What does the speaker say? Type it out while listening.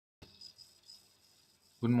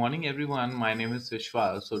Good morning, everyone. My name is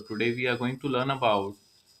Vishwa. So today we are going to learn about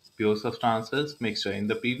pure substances mixture. In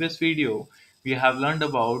the previous video, we have learned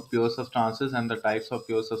about pure substances and the types of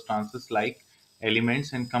pure substances like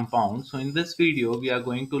elements and compounds. So in this video, we are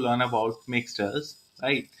going to learn about mixtures,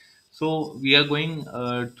 right? So we are going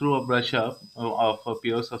through a brush up of a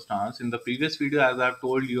pure substance. In the previous video, as I've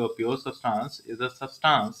told you, a pure substance is a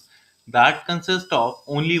substance that consists of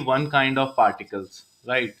only one kind of particles,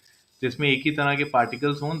 right? जिसमें एक ही तरह के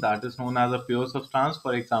particles हों, that is known as a pure substance.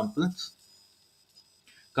 For example,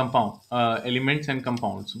 compound elements and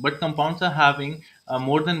compounds, but compounds are having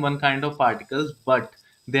more than one kind of particles, but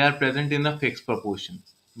they are present in a fixed proportion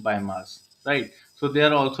by mass, right? So they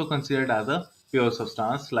are also considered as a pure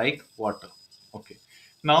substance like water. Okay,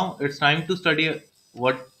 now it's time to study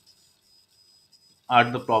what are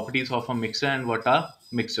the properties of a mixture and what are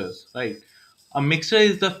mixtures, right? A mixture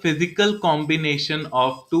is the physical combination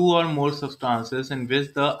of two or more substances in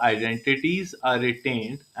which the identities are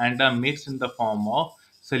retained and are mixed in the form of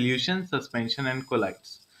solution, suspension, and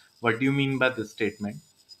colloids. What do you mean by this statement?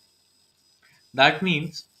 That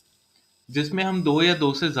means जिसमें हम दो या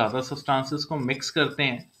दो से ज़्यादा substances को mix करते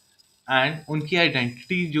हैं एंड उनकी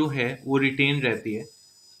आइडेंटिटी जो है वो रिटेन रहती है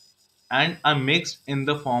and are mixed in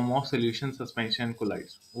the form of solution, suspension, and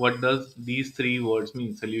colloids. What does these three words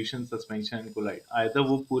mean? Solution, suspension, and collide. Either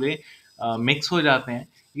वो पूरे मिक्स हो जाते हैं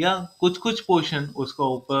या कुछ कुछ पोर्शन उसका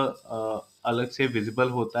ऊपर अलग से विजिबल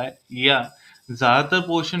होता है या ज़्यादातर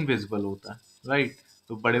पोर्शन विजिबल होता है, राइट?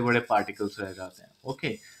 तो बड़े बड़े पार्टिकल्स रह जाते हैं.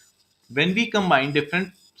 Okay, when we combine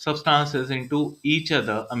different substances into each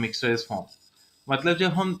other, a mixture is formed. मतलब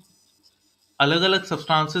जब हम अलग अलग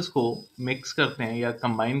सब्सटेंसेस को मिक्स करते हैं या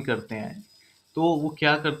कंबाइन करते हैं तो वो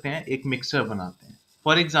क्या करते हैं, एक मिक्सचर बनाते हैं.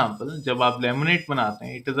 फॉर एग्जाम्पल, जब आप लेमनेट बनाते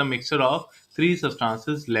हैं, it is a mixture of three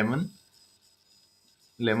substances, lemon,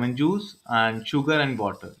 lemon juice and sugar and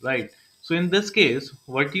water, right? So in this case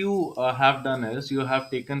what you have done is you have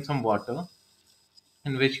taken some water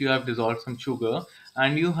in which you have dissolved some sugar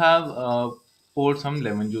and you have poured some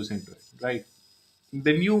lemon juice into it, right?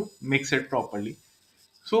 Then you mix it properly.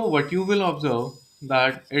 So what you will observe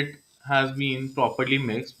that it has been properly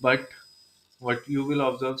mixed, but what you will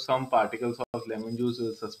observe, some particles of lemon juice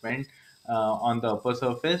will suspend on the upper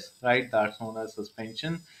surface, right? That's known as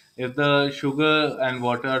suspension. If the sugar and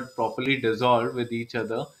water are properly dissolved with each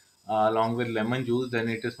other along with lemon juice, then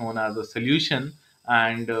it is known as a solution.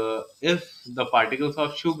 And if the particles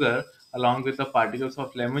of sugar along with the particles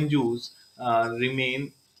of lemon juice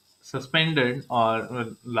remain suspended,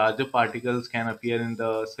 or larger particles can appear in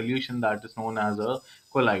the solution, that is known as a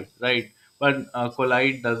colloid, right? But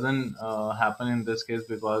colloid doesn't happen in this case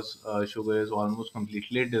because sugar is almost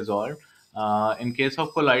completely dissolved. In case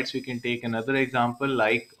of colloids, we can take another example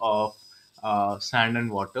like of sand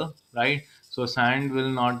and water, right? So sand will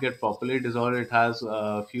not get properly dissolved. It has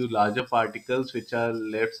a few larger particles which are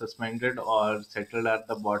left suspended or settled at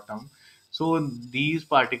the bottom. So these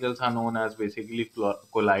particles are known as basically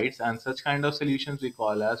colloids, and such kind of solutions we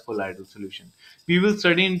call as colloidal solution. We will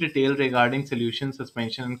study in detail regarding solution,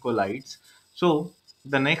 suspension, and colloids. So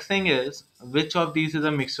the next thing is, which of these is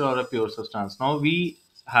a mixture or a pure substance? Now we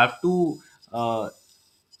have to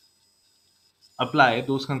apply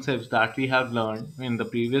those concepts that we have learned in the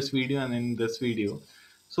previous video and in this video.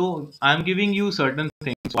 So I'm giving you certain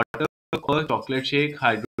things: water, or chocolate shake,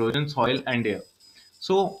 hydrogen, soil, and air.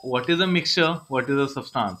 So what is a mixture? What is a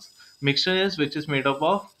substance? Mixture is which is made up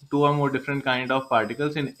of two or more different kind of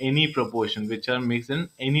particles in any proportion, which are mixed in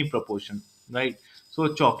any proportion, right? So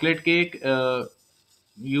chocolate cake,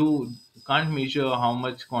 you can't measure how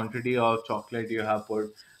much quantity of chocolate you have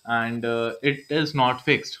put, and it is not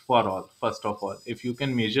fixed for all. First of all, if you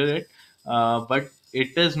can measure it, but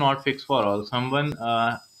it is not fixed for all. Someone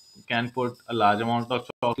can put a large amount of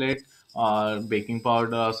chocolate or baking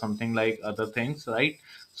powder or something like other things, right?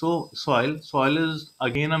 So soil is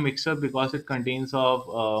again a mixture because it contains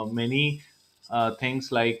of many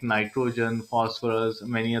things like nitrogen, phosphorus,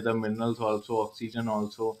 many other minerals, also oxygen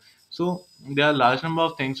also. So there are large number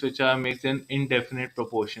of things which are mixed in indefinite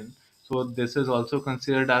proportion. So this is also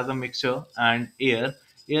considered as a mixture. And air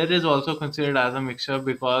is also considered as a mixture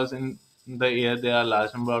because in the air there are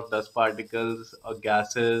large number of dust particles,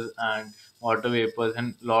 gases, and water vapors,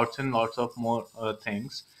 and lots of more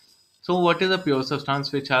things. So what is a pure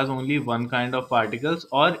substance which has only one kind of particles,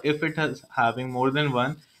 or if it has having more than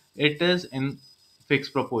one, it is in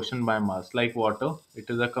fixed proportion by mass. Like water, it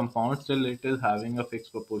is a compound, still it is having a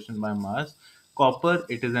fixed proportion by mass. Copper,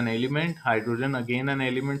 it is an element. Hydrogen, again an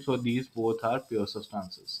element. So these both are pure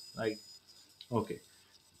substances, right? Okay.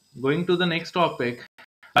 Going to the next topic,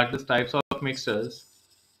 that is types of mixtures.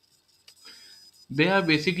 There are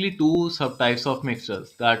basically two subtypes of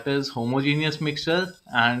mixtures, that is homogeneous mixture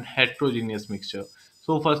and heterogeneous mixture.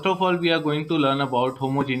 So first of all, we are going to learn about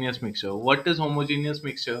homogeneous mixture. What is homogeneous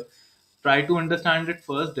mixture? Try to understand it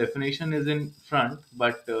first. Definition is in front,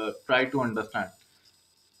 but try to understand.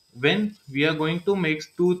 When we are going to mix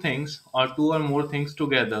two things or two or more things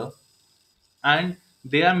together, and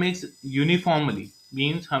they are mix uniformly,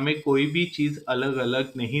 means हमें कोई भी चीज़ अलग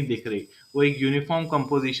अलग नहीं दिख रही, वो एक यूनिफॉर्म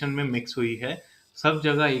कंपोजिशन में मिक्स हुई है, सब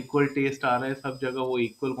जगह इक्वल टेस्ट आ रहा है, सब जगह वो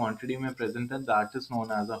इक्वल क्वांटिटी में प्रेजेंट है, that is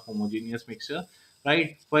known as a homogeneous mixture,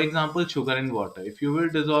 right? For example sugar in water, if you will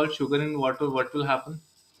dissolve sugar in water, what will happen?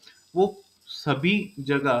 वो सभी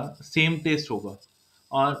जगह सेम टेस्ट होगा।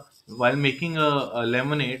 और while making a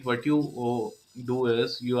lemonade, what you do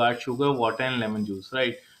is you add sugar, water and lemon juice,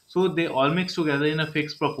 right? So they all mix together in a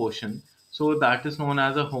fixed proportion, so that is known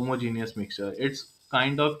as a homogeneous mixture. It's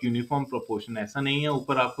kind of uniform proportion, ऐसा नहीं है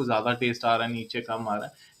ऊपर आपको ज़्यादा test आ रहा है नीचे कम आ रहा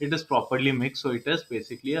है, it is properly mixed, so it is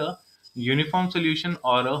basically a uniform solution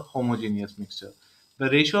or a homogeneous mixture. The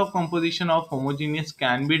ratio of composition of homogeneous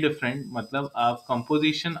can be different, मतलब आप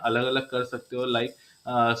composition अलग अलग कर सकते हो, like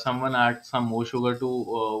someone add some more sugar to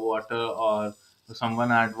water, or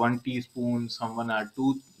someone add 1 teaspoon, someone add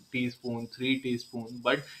 2 teaspoon, 3 teaspoon,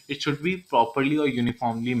 but it should be properly or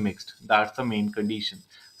uniformly mixed. That's the main condition.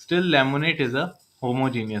 Still, lemonade is a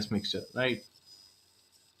homogeneous mixture, right?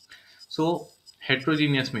 So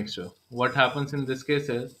heterogeneous mixture, what happens in this case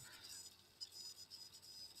is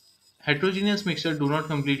heterogeneous mixture do not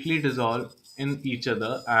completely dissolve in each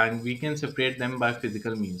other, and we can separate them by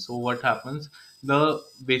physical means. So what happens? The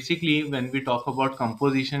basically when we talk about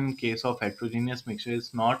composition in case of heterogeneous mixture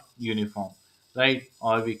is not uniform, right?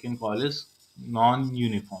 Or we can call it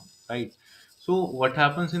non-uniform, right? So what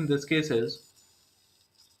happens in this case is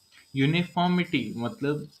uniformity,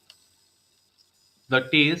 matlab the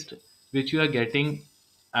taste which you are getting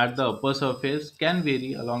at the upper surface can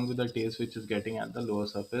vary along with the taste which is getting at the lower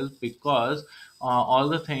surface, because all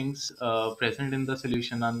the things present in the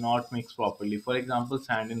solution are not mixed properly. For example,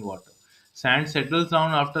 sand in water, sand settles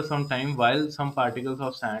down after some time while some particles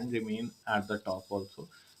of sand remain at the top also.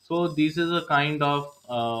 So this is a kind of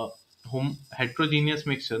heterogeneous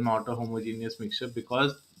mixture, not a homogeneous mixture,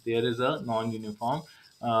 because there is a non-uniform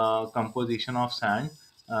composition of sand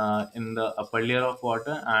in the upper layer of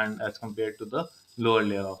water and as compared to the lower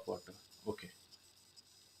layer of water. Okay.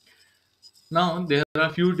 Now there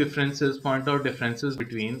are few differences, point out differences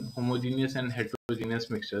between homogeneous and heterogeneous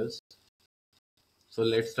mixtures. So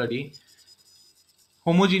let's study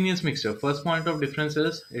homogeneous mixture. First point of difference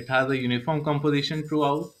is it has a uniform composition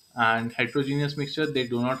throughout, and heterogeneous mixture they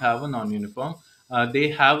do not have a non-uniform. They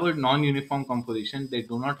have a non-uniform composition. They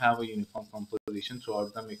do not have a uniform composition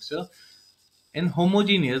throughout the mixture. In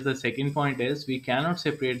homogeneous, the second point is we cannot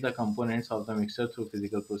separate the components of the mixture through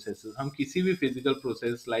physical processes. हम किसी भी physical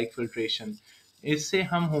process like filtration, इससे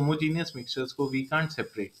हम homogeneous mixtures को we can't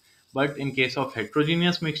separate. But in case of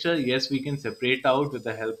heterogeneous mixture, yes, we can separate out with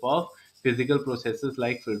the help of physical processes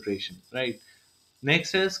like filtration, right?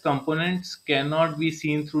 Next is components cannot be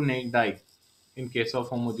seen through naked eye in case of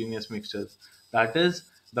homogeneous mixtures. That is,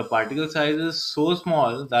 the particle size is so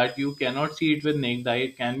small that you cannot see it with naked eye.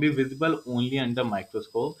 It can be visible only under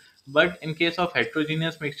microscope. But in case of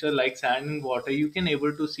heterogeneous mixture like sand and water, you can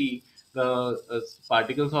able to see the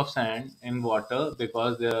particles of sand in water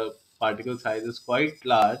because the particle size is quite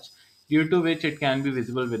large, due to which it can be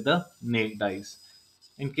visible with the naked eyes.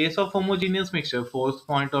 In case of homogeneous mixture, fourth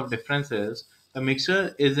point of difference is the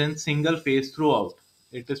mixture is in single phase throughout.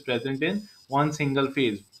 It is present in one single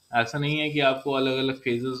phase. ऐसा नहीं है कि आपको अलग अलग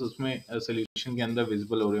phases उसमें solution के अंदर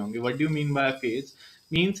visible हो रहे होंगे. What do you mean by phase?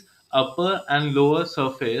 Means upper and lower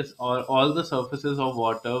surface or all the surfaces of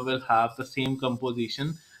water will have the same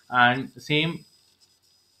composition and same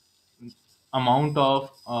amount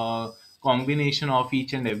of combination of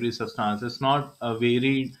each and every substance. It's not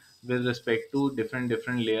varied with respect to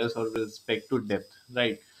different layers or with respect to depth,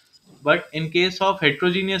 right? But in case of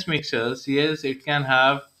heterogeneous mixtures, yes, it can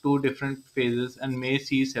have two different phases and may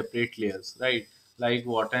see separate layers, right? Like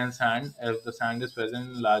water and sand. If the sand is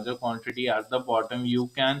present in larger quantity at the bottom, you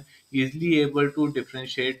can easily able to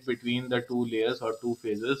differentiate between the two layers or two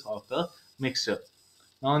phases of the mixture.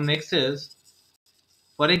 Now next is,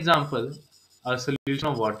 for example, a solution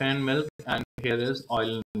of water and milk, and here is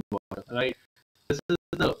oil and water, right? This is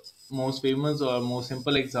the most famous or most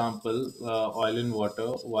simple example, oil and water.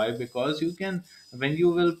 Why? Because you can, when you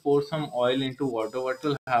will pour some oil into water, what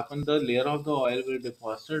will happen? The layer of the oil will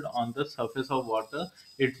deposit on the surface of water.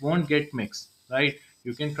 It won't get mixed, right?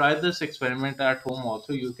 You can try this experiment at home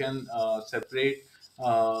also. You can separate.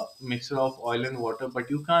 mixture of oil and water, but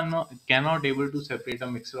you cannot able to separate a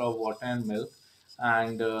mixture of water and milk,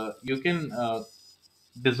 and you can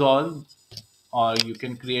dissolve, or you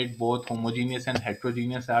can create both homogeneous and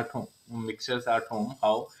heterogeneous at home mixtures at home.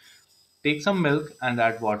 How? Take some milk and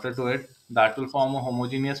add water to it. That will form a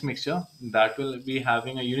homogeneous mixture that will be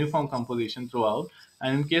having a uniform composition throughout.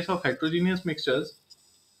 And in case of heterogeneous mixtures,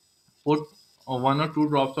 put 1 or 2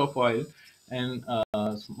 drops of oil and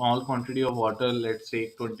a small quantity of water, let's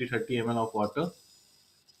say 20-30 ml of water.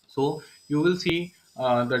 So you will see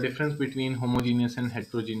the difference between homogeneous and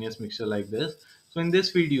heterogeneous mixture like this. So in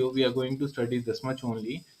this video, we are going to study this much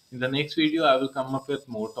only. In the next video, I will come up with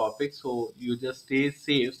more topics. So you just stay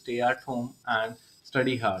safe, stay at home, and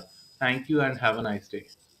study hard. Thank you and have a nice day.